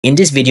In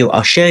this video,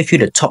 I'll share with you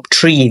the top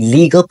 3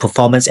 legal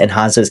performance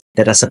enhancers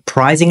that are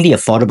surprisingly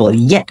affordable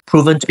yet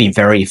proven to be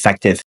very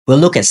effective. We'll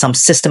look at some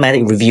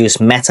systematic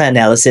reviews,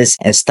 meta-analysis,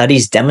 and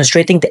studies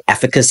demonstrating the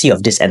efficacy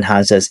of these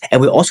enhancers.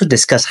 And we'll also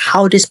discuss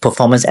how these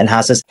performance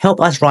enhancers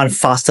help us run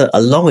faster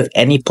along with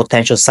any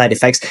potential side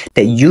effects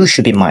that you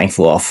should be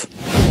mindful of.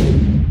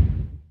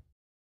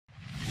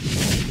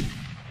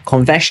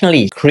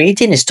 Conventionally,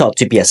 creatine is thought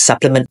to be a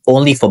supplement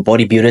only for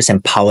bodybuilders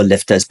and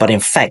powerlifters, but in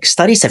fact,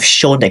 studies have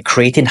shown that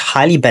creatine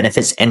highly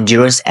benefits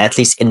endurance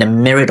athletes in a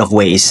myriad of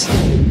ways.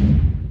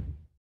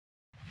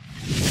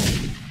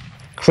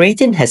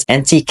 Creatine has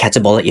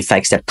anti-catabolic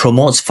effects that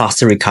promotes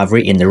faster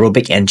recovery in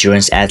aerobic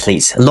endurance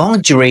athletes.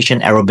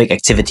 Long-duration aerobic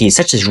activity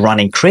such as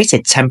running creates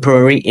a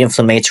temporary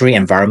inflammatory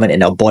environment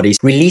in our bodies,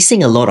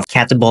 releasing a lot of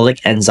catabolic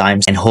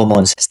enzymes and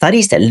hormones.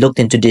 Studies that looked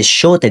into this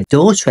showed that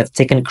those who have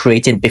taken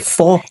creatine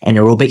before an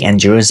aerobic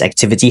endurance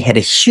activity had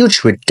a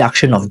huge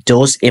reduction of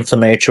those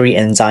inflammatory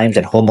enzymes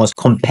and hormones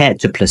compared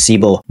to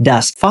placebo.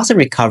 Thus, faster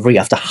recovery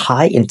after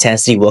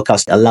high-intensity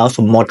workouts allows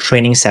for more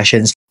training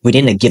sessions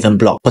within a given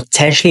block,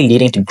 potentially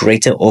leading to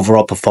greater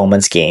overall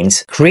performance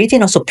gains.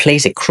 Creatine also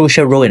plays a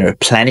crucial role in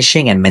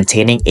replenishing and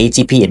maintaining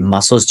ATP in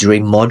muscles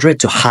during moderate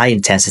to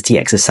high-intensity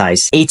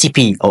exercise.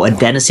 ATP, or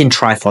adenosine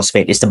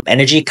triphosphate, is the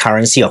energy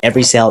currency of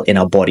every cell in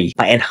our body.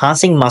 By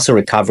enhancing muscle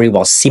recovery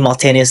while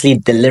simultaneously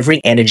delivering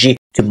energy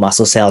to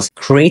muscle cells,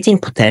 creatine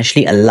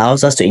potentially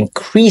allows us to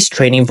increase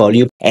training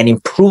volume and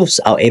improves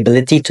our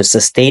ability to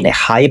sustain a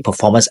higher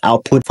performance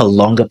output for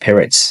longer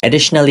periods.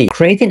 Additionally,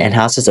 creatine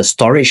enhances the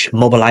storage,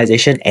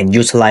 mobilization, and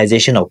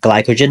utilization of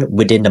glycogen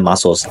within the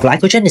muscles.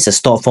 Glycogen is a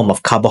stored form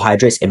of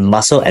carbohydrates in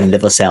muscle and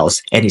liver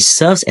cells, and it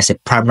serves as a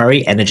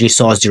primary energy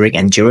source during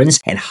endurance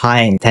and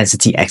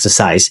high-intensity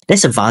exercise.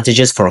 There's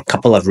advantages for a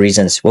couple of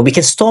reasons. When we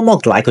can store more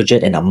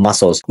glycogen in our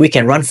muscles, we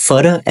can run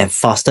further and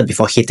faster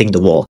before hitting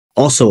the wall.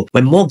 Also,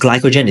 when more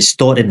glycogen is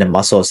stored in the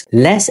muscles,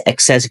 less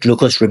excess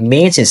glucose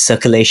remains in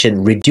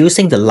circulation,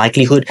 reducing the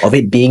likelihood of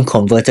it being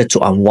converted to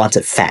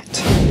unwanted fat.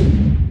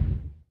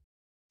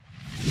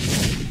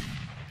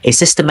 A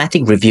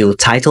systematic review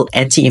titled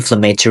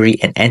Anti-Inflammatory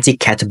and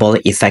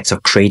Anti-Catabolic Effects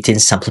of Creatine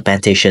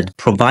Supplementation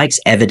provides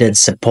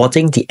evidence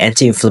supporting the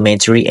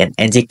anti-inflammatory and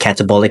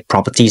anti-catabolic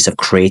properties of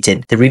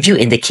creatine. The review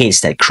indicates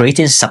that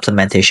creatine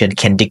supplementation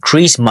can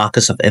decrease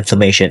markers of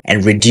inflammation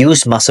and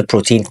reduce muscle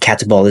protein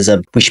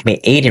catabolism, which may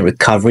aid in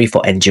recovery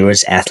for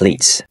endurance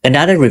athletes.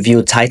 Another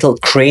review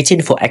titled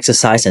Creatine for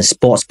Exercise and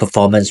Sports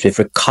Performance with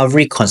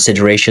Recovery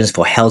Considerations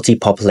for Healthy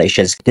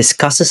Populations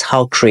discusses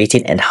how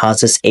creatine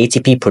enhances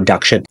ATP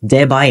production,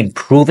 thereby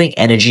improving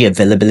energy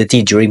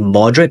availability during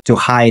moderate to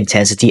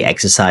high-intensity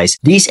exercise.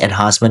 These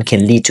enhancements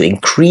can lead to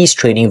increased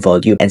training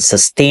volume and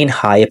sustain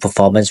higher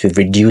performance with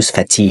reduced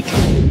fatigue.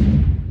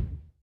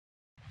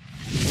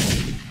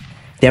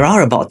 There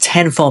are about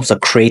 10 forms of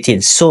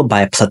creatine sold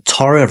by a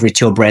plethora of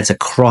retail brands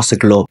across the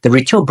globe. The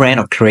retail brand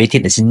of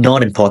creatine is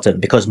not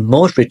important because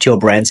most retail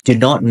brands do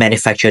not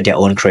manufacture their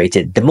own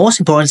creatine. The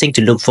most important thing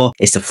to look for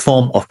is the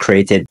form of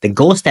creatine. The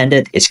gold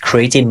standard is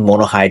creatine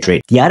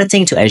monohydrate. The other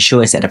thing to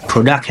ensure is that the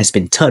product has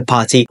been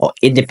third-party or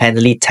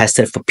independently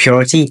tested for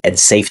purity and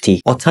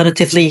safety.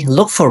 Alternatively,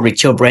 look for a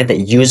retail brand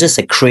that uses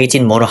a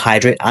creatine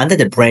monohydrate under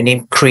the brand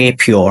name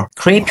Creapure.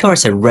 Creapure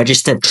is a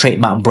registered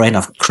trademark brand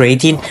of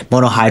creatine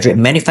monohydrate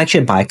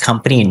manufactured by a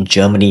company in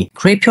Germany.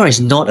 Creapure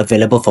is not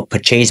available for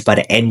purchase by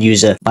the end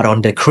user, but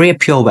on the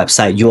Creapure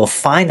website, you will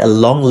find a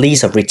long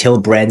list of retail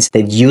brands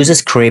that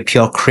uses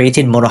Creapure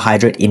creatine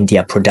monohydrate in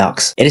their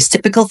products. It is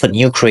typical for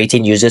new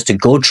creatine users to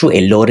go through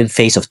a loading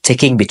phase of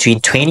taking between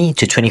 20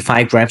 to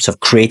 25 grams of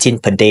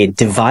creatine per day,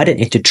 divided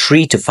into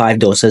 3 to 5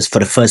 doses for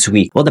the first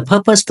week. Well, the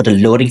purpose for the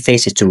loading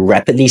phase is to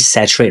rapidly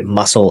saturate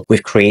muscle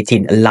with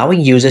creatine,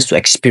 allowing users to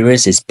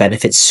experience its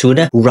benefits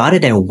sooner rather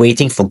than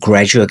waiting for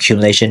gradual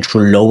accumulation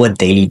through lower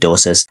daily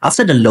doses.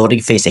 After the loading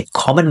phase, a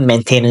common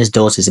maintenance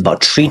dose is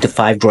about 3 to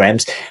 5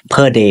 grams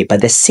per day, but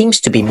there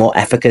seems to be more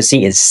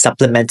efficacy in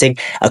supplementing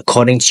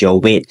according to your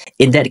weight.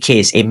 In that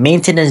case, a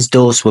maintenance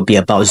dose would be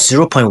about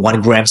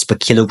 0.1 grams per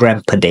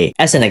kilogram per day.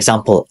 As an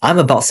example, I'm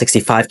about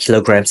 65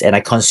 kilograms and I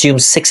consume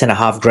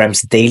 6.5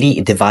 grams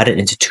daily divided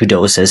into 2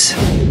 doses.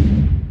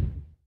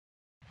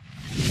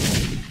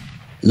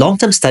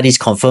 Long-term studies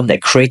confirm that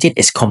creatine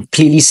is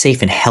completely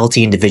safe in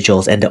healthy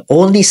individuals, and the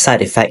only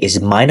side effect is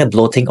minor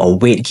bloating or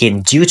weight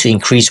gain due to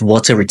increased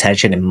water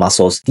retention in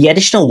muscles. The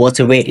additional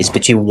water weight is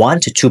between 1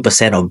 to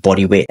 2% of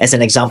body weight. As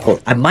an example,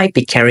 I might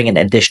be carrying an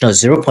additional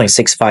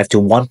 0.65 to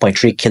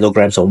 1.3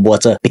 kilograms of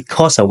water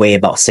because I weigh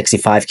about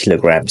 65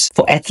 kilograms.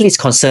 For athletes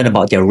concerned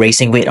about their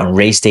racing weight on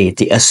race day,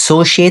 the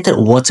associated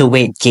water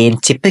weight gain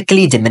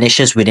typically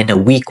diminishes within a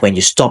week when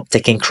you stop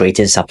taking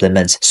creatine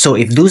supplements. So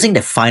if losing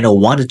the final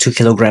 1 to 2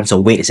 kilograms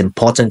of weight is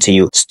important to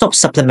you, stop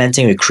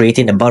supplementing with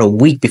creatine about a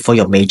week before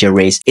your major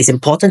race. It's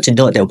important to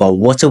note that while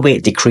water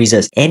weight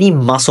decreases, any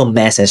muscle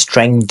mass and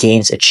strength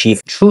gains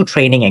achieved through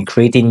training and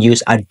creatine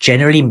use are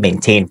generally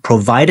maintained,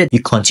 provided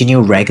you continue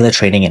regular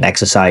training and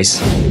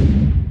exercise.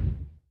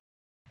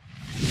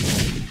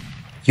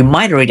 You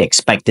might already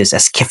expect this,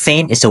 as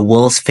caffeine is the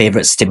world's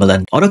favorite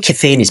stimulant. Although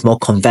caffeine is more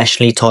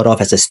conventionally thought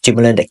of as a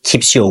stimulant that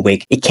keeps you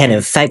awake, it can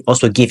in fact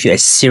also give you a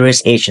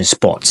serious edge in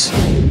sports.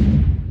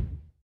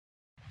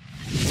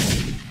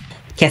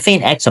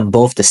 Caffeine acts on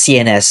both the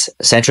CNS,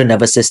 central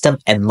nervous system,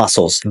 and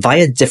muscles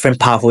via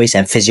different pathways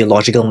and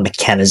physiological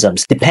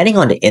mechanisms. Depending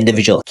on the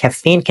individual,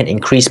 caffeine can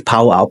increase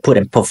power output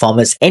and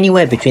performance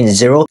anywhere between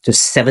 0 to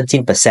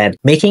 17%,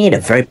 making it a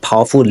very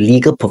powerful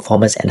legal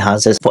performance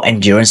enhancer for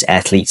endurance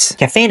athletes.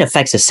 Caffeine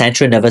affects the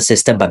central nervous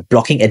system by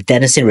blocking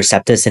adenosine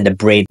receptors in the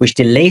brain, which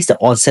delays the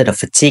onset of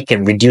fatigue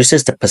and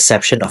reduces the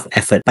perception of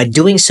effort. By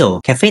doing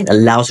so, caffeine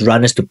allows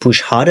runners to push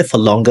harder for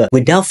longer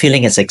without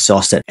feeling as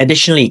exhausted.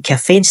 Additionally,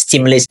 caffeine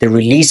stimulates the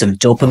release of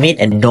dopamine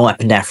and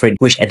norepinephrine,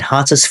 which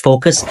enhances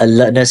focus,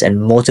 alertness,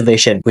 and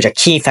motivation, which are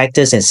key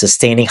factors in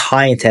sustaining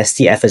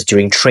high-intensity efforts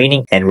during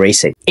training and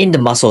racing. In the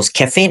muscles,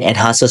 caffeine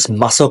enhances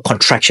muscle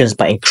contractions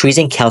by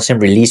increasing calcium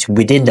release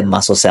within the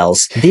muscle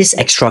cells. This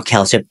extra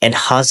calcium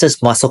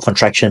enhances muscle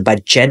contraction by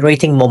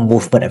generating more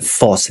movement and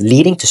force,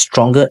 leading to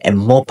stronger and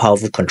more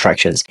powerful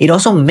contractions. It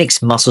also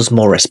makes muscles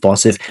more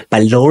responsive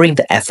by lowering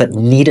the effort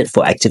needed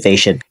for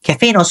activation.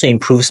 Caffeine also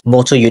improves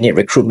motor unit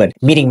recruitment,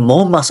 meaning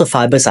more muscle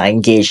fibers are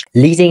engaged,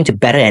 leading to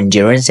better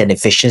endurance and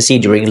efficiency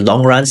during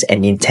long runs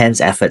and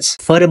intense efforts.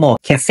 Furthermore,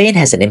 caffeine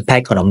has an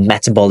impact on our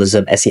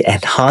metabolism as it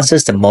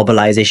enhances the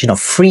mobilization of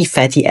free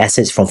fatty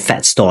acids from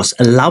fat stores,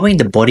 allowing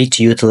the body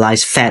to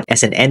utilize fat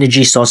as an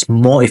energy source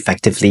more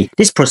effectively.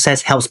 This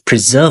process helps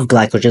preserve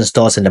glycogen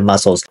stores in the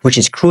muscles, which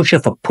is crucial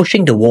for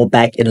pushing the wall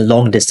back in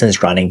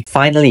long-distance running.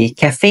 Finally,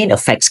 caffeine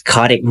affects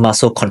cardiac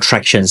muscle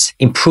contractions,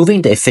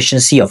 improving the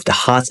efficiency of the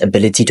heart's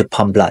ability to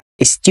pump blood.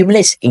 It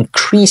stimulates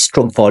increased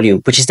stroke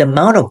volume, which is the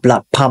amount of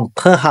blood pumped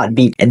per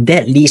heartbeat, and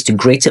that leads to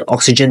greater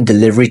oxygen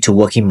delivery to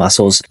working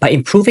muscles. By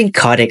improving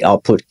cardiac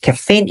output,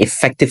 caffeine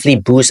effectively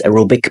boosts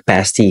aerobic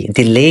capacity,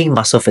 delaying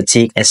muscle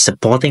fatigue and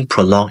supporting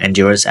prolonged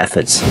endurance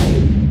efforts.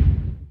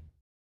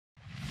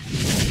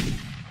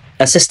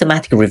 A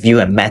systematic review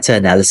and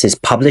meta-analysis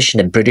published in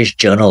the British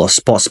Journal of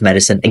Sports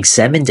Medicine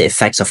examined the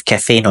effects of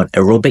caffeine on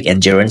aerobic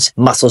endurance,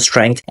 muscle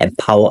strength, and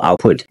power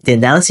output. The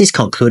analysis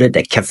concluded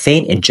that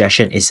caffeine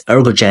ingestion is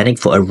ergogenic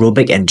for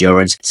aerobic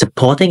endurance,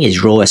 supporting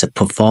its role as a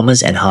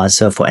performance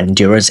enhancer for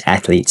endurance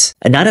athletes.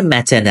 Another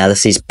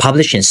meta-analysis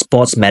published in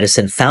Sports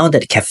Medicine found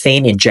that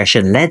caffeine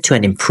ingestion led to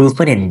an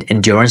improvement in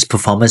endurance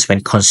performance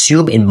when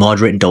consumed in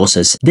moderate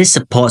doses. This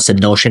supports the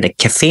notion that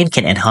caffeine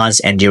can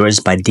enhance endurance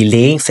by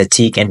delaying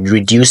fatigue and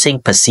reducing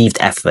perceived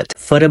effort.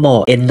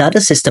 Furthermore, another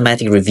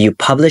systematic review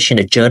published in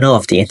the Journal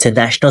of the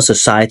International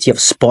Society of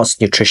Sports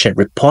Nutrition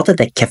reported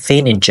that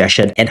caffeine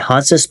ingestion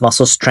enhances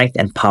muscle strength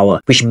and power,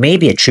 which may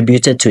be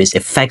attributed to its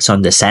effects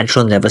on the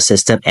central nervous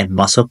system and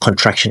muscle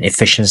contraction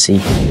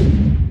efficiency.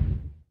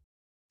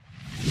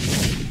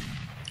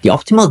 The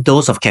optimal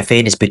dose of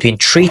caffeine is between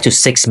 3 to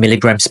 6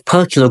 milligrams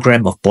per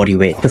kilogram of body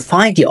weight. To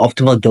find the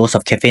optimal dose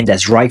of caffeine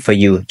that's right for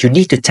you, you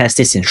need to test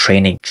this in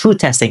training. Through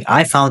testing,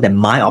 I found that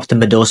my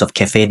optimal dose of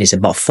caffeine is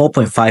about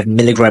 4.5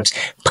 milligrams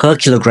per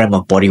kilogram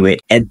of body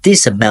weight. At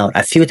this amount,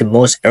 I feel the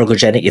most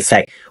ergogenic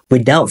effect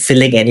without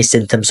feeling any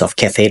symptoms of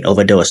caffeine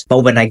overdose. But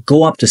when I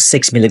go up to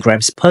 6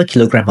 milligrams per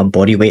kilogram of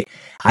body weight,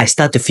 I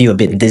start to feel a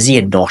bit dizzy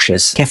and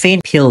nauseous.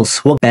 Caffeine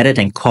pills work better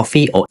than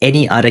coffee or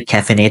any other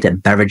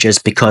caffeinated beverages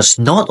because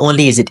not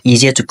only is it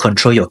easier to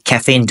control your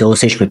caffeine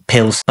dosage with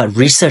pills, but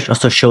research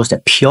also shows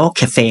that pure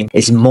caffeine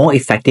is more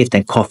effective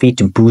than coffee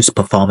to boost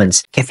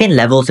performance. Caffeine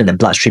levels in the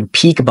bloodstream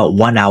peak about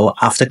 1 hour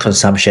after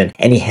consumption,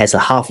 and it has a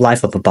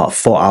half-life of about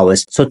 4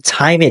 hours, so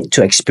time it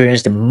to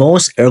experience the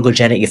most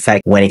ergogenic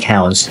effect when it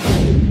counts.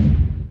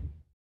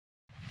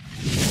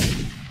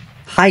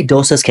 High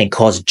doses can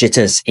cause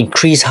jitters,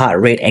 increased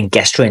heart rate, and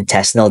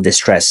gastrointestinal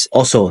distress.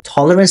 Also,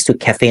 tolerance to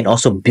caffeine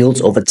also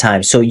builds over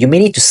time, so you may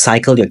need to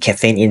cycle your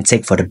caffeine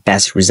intake for the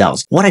best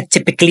results. What I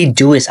typically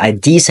do is I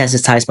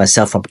desensitize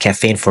myself from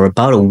caffeine for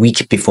about a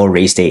week before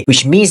race day,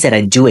 which means that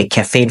I do a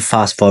caffeine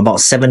fast for about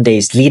 7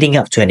 days leading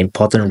up to an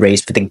important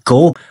race with the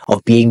goal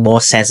of being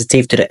more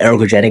sensitive to the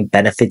ergogenic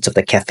benefits of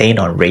the caffeine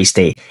on race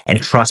day.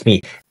 And trust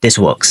me, this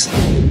works.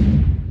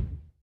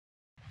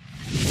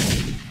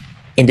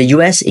 In the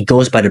US, it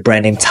goes by the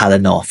brand name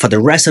Tylenol. For the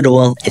rest of the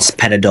world, it's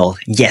Panadol.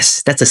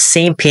 Yes, that's the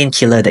same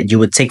painkiller that you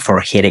would take for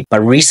a headache,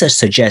 but research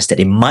suggests that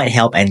it might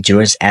help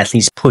endurance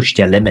athletes push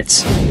their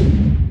limits.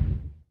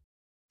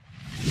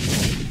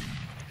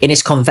 In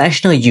its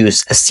conventional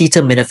use,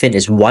 acetaminophen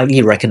is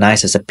widely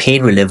recognized as a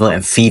pain reliever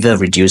and fever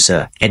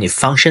reducer, and it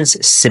functions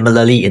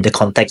similarly in the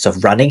context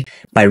of running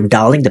by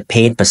dulling the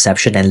pain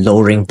perception and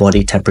lowering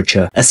body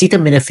temperature.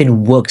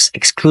 Acetaminophen works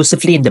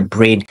exclusively in the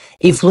brain,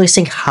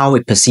 influencing how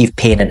we perceive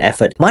pain and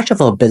effort. Much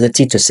of our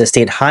ability to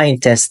sustain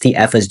high-intensity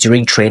efforts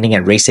during training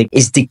and racing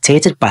is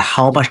dictated by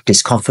how much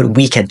discomfort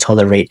we can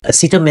tolerate.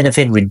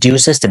 Acetaminophen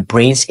reduces the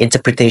brain's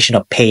interpretation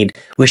of pain,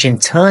 which in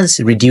turn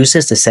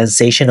reduces the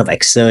sensation of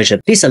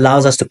exertion. This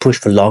allows us to push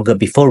for longer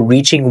before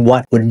reaching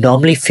what would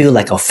normally feel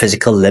like our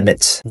physical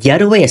limits. The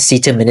other way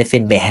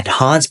acetaminophen may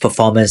enhance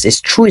performance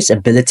is through its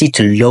ability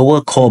to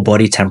lower core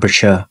body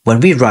temperature. When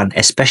we run,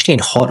 especially in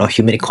hot or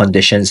humid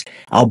conditions,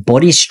 our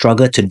bodies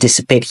struggle to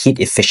dissipate heat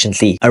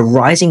efficiently. A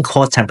rising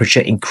core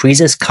temperature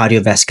increases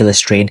cardiovascular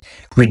strain,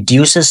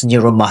 reduces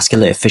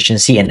neuromuscular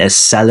efficiency, and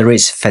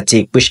accelerates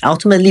fatigue, which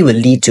ultimately will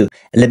lead to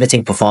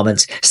limiting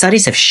performance.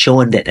 Studies have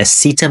shown that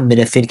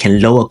acetaminophen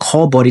can lower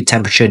core body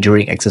temperature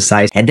during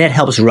exercise, and that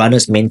helps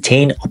runners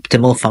maintain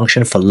optimal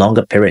function for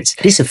longer periods.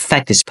 This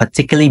effect is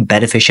particularly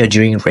beneficial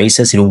during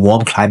races in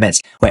warm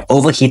climates, where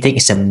overheating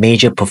is a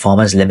major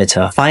performance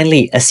limiter.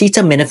 Finally,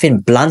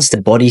 acetaminophen blunts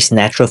the body's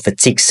natural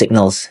fatigue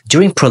signals.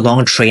 During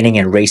prolonged training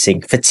and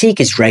racing,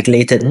 fatigue is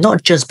regulated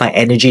not just by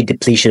energy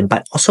depletion,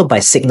 but also by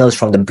signals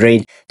from the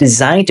brain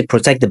designed to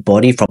protect the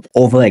body from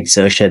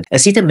overexertion.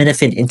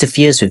 Acetaminophen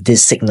interferes with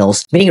these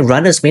signals, meaning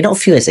runners may not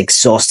feel as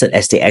exhausted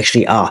as they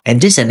actually are,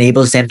 and this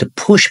enables them to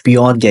push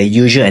beyond their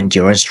usual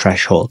endurance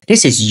threshold.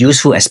 This is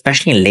useful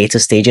especially in later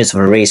stages of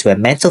a race where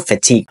mental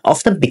fatigue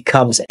often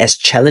becomes as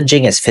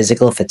challenging as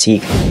physical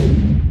fatigue.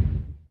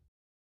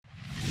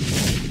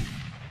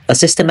 A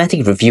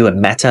systematic review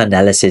and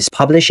meta-analysis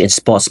published in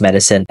Sports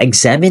Medicine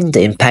examined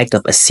the impact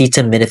of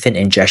acetaminophen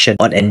ingestion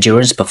on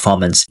endurance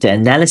performance. The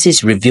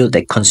analysis revealed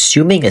that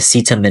consuming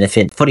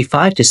acetaminophen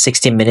 45 to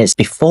 60 minutes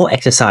before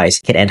exercise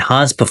can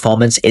enhance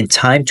performance in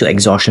time to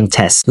exhaustion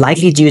tests,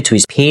 likely due to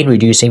its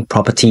pain-reducing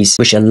properties,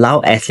 which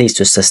allow athletes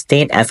to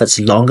sustain efforts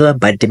longer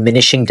by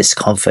diminishing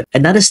discomfort.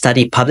 Another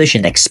study published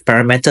in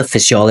Experimental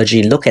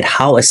Physiology looked at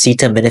how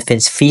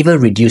acetaminophen's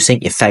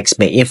fever-reducing effects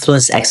may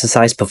influence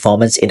exercise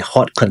performance in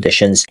hot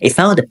conditions. It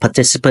found that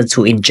participants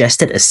who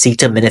ingested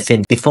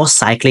acetaminophen before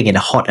cycling in a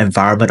hot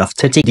environment of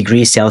 30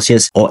 degrees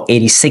Celsius or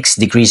 86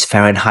 degrees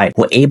Fahrenheit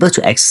were able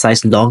to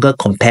exercise longer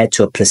compared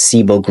to a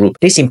placebo group.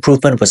 This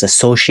improvement was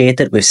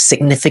associated with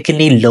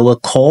significantly lower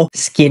core,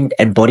 skin,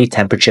 and body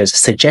temperatures,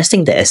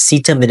 suggesting that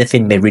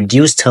acetaminophen may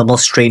reduce thermal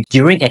strain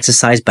during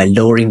exercise by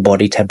lowering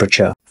body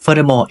temperature.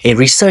 Furthermore, a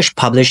research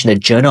published in the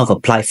Journal of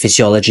Applied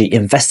Physiology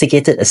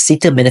investigated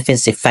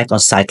acetaminophen's effect on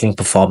cycling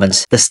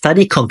performance. The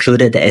study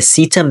concluded that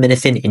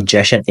acetaminophen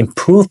ingestion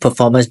improved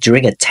performance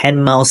during a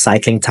 10-mile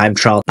cycling time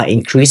trial by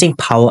increasing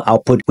power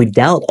output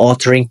without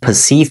altering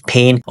perceived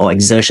pain or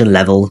exertion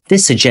level.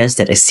 This suggests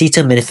that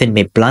acetaminophen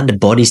may blunt the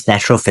body's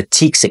natural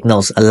fatigue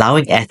signals,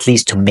 allowing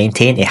athletes to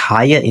maintain a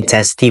higher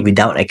intensity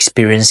without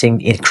experiencing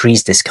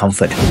increased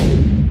discomfort.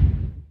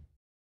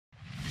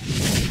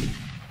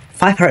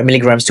 500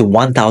 milligrams to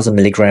 1000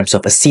 milligrams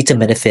of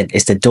acetaminophen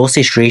is the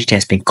dosage range that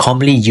has been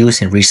commonly used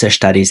in research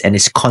studies and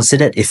is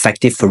considered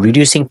effective for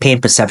reducing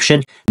pain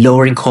perception,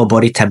 lowering core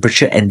body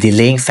temperature, and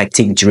delaying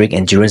fatigue during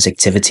endurance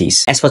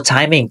activities. As for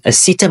timing,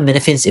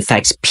 acetaminophen's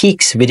effects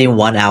peaks within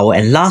 1 hour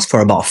and last for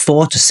about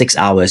 4 to 6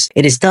 hours.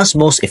 It is thus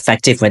most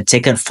effective when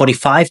taken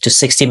 45 to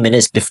 60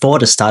 minutes before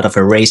the start of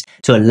a race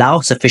to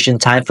allow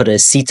sufficient time for the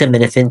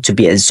acetaminophen to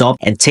be absorbed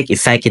and take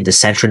effect in the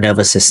central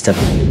nervous system.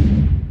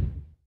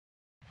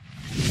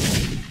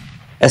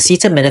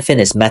 Acetaminophen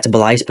is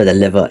metabolized by the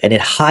liver, and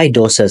at high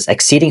doses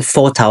exceeding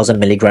 4000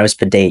 milligrams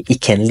per day, it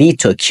can lead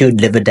to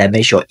acute liver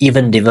damage or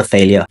even liver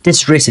failure.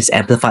 This risk is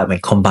amplified when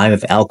combined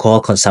with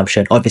alcohol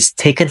consumption or if it's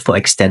taken for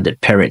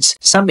extended periods.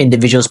 Some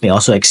individuals may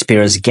also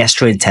experience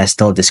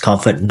gastrointestinal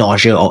discomfort,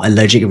 nausea, or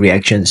allergic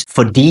reactions.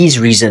 For these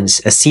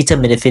reasons,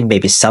 acetaminophen may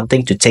be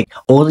something to take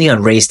only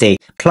on race day,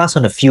 plus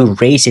on a few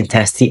race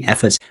intensity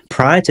efforts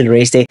prior to the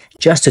race day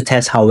just to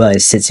test how well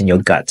it sits in your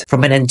gut.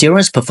 From an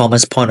endurance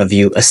performance point of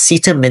view,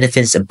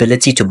 acetaminophen's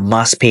ability to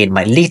mask pain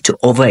might lead to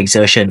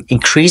overexertion,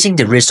 increasing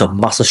the risk of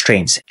muscle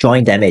strains,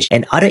 joint damage,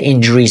 and other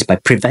injuries by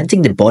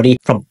preventing the body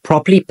from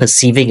properly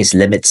perceiving its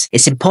limits.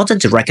 It's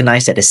important to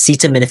recognize that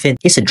acetaminophen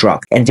is a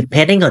drug, and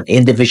depending on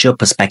individual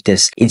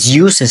perspectives, its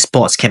use in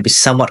sports can be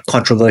somewhat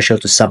controversial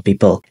to some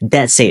people.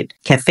 That said,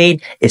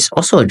 caffeine is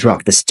also a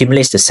drug that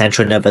stimulates the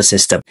central nervous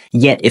system,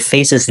 yet it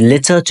faces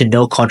little to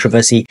no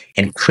controversy,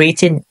 and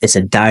creatine is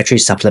a dietary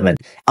supplement.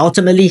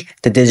 Ultimately,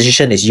 the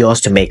decision is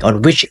yours to make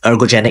on which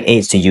ergogenic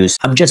aids to use.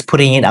 I'm just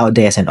putting it out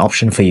there as an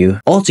option for you.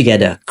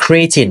 Altogether,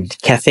 creatine,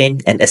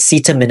 caffeine, and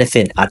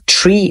acetaminophen are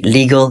 3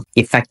 legal,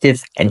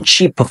 effective, and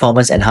cheap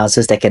performance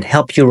enhancers that can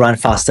help you run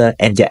faster,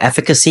 and their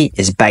efficacy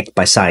is backed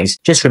by science.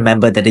 Just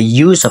remember that the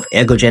use of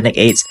ergogenic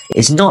aids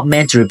is not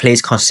meant to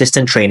replace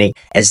consistent training,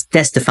 as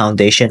that's the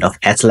foundation of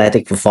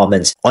athletic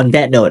performance. On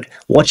that note,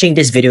 watching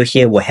this video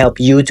here will help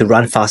you to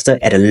run faster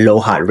at a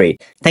low heart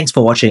rate. Thanks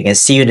for watching and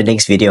see you in the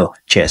next video.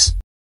 Cheers.